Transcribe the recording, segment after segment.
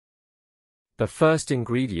The first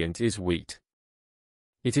ingredient is wheat.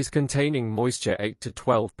 It is containing moisture 8 to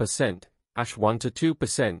 12%, ash 1 to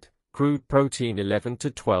 2%, crude protein 11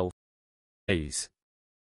 to 12%. Maize.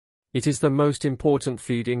 It is the most important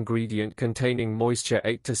feed ingredient containing moisture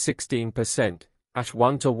 8 to 16%, ash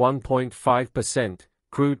 1 to 1.5%,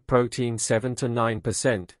 crude protein 7 to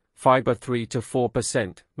 9%, fiber 3 to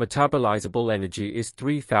 4%, metabolizable energy is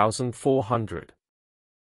 3,400.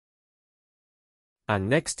 And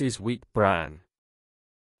next is wheat bran.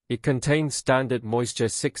 It contains standard moisture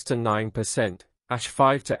 6 to 9%, ash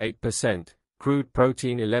 5 to 8%, crude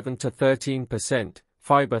protein 11 to 13%,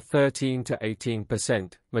 fiber 13 to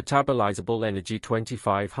 18%, metabolizable energy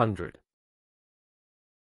 2,500.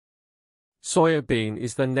 Soya bean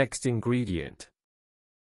is the next ingredient.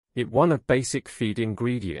 It one of basic feed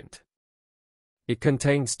ingredient. It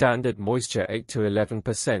contains standard moisture 8 to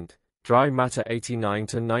 11%, dry matter 89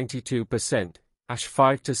 to 92%, ash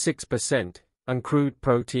 5 to 6%, and crude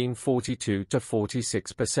protein 42 to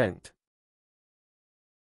 46%.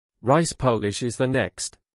 Rice Polish is the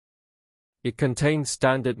next. It contains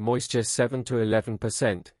standard moisture 7 to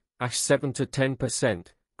 11%, ash 7 to 10%,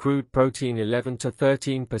 crude protein 11 to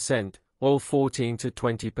 13%, oil 14 to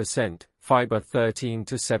 20%, fiber 13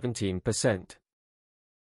 to 17%.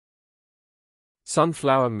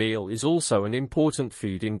 Sunflower meal is also an important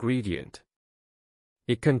food ingredient.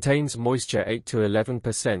 It contains moisture 8 to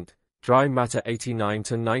 11%, dry matter 89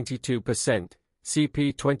 to 92%,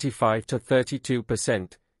 CP 25 to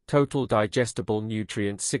 32%, total digestible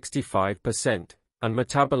nutrients 65%, and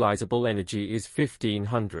metabolizable energy is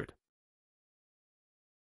 1,500.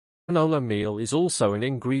 Canola meal is also an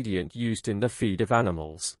ingredient used in the feed of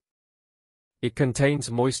animals. It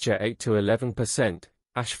contains moisture 8 to 11%,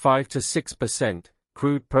 ash 5 to 6%,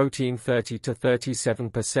 crude protein 30 to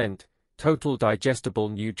 37%, total digestible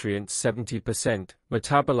nutrients 70%,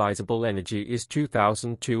 metabolizable energy is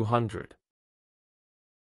 2,200.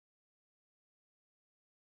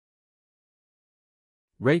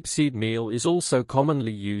 Rapeseed meal is also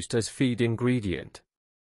commonly used as feed ingredient.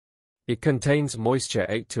 It contains moisture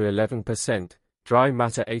 8 to 11%, dry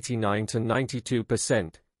matter 89 to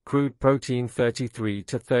 92%, crude protein 33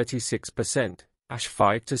 to 36%, ash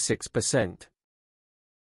 5 to 6%.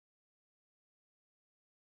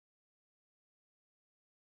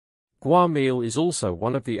 Guar meal is also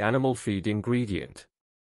one of the animal feed ingredient.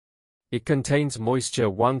 It contains moisture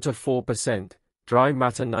 1 to 4%, dry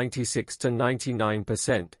matter 96 to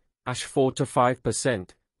 99%, ash 4 to 5%,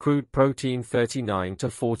 crude protein 39 to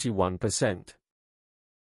 41%.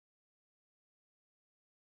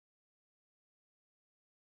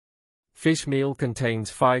 Fish meal contains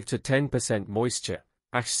 5 to 10% moisture,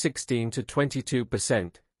 ash 16 to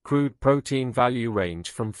 22%, crude protein value range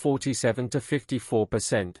from 47 to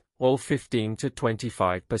 54%, oil 15 to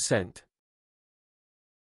 25%.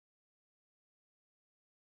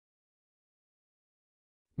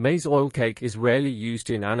 Maize oil cake is rarely used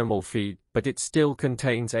in animal feed, but it still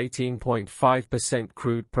contains 18.5%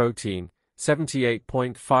 crude protein,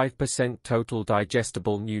 78.5% total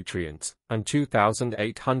digestible nutrients, and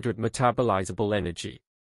 2,800 metabolizable energy.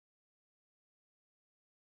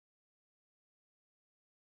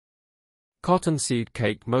 Cottonseed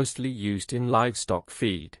cake mostly used in livestock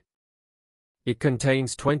feed. It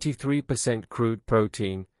contains 23% crude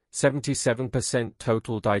protein, 77%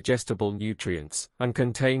 total digestible nutrients, and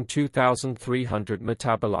contain 2,300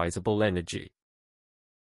 metabolizable energy.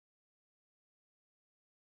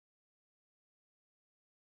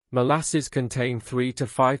 Molasses contain 3 to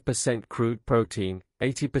 5% crude protein,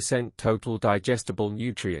 80% total digestible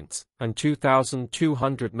nutrients, and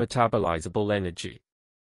 2,200 metabolizable energy.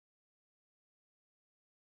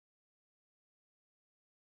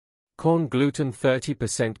 Corn gluten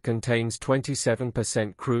 30% contains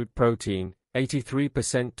 27% crude protein,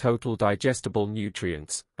 83% total digestible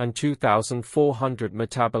nutrients, and 2,400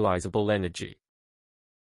 metabolizable energy.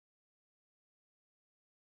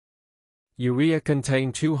 Urea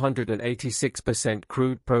contain 286%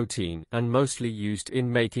 crude protein and mostly used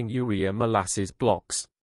in making urea molasses blocks.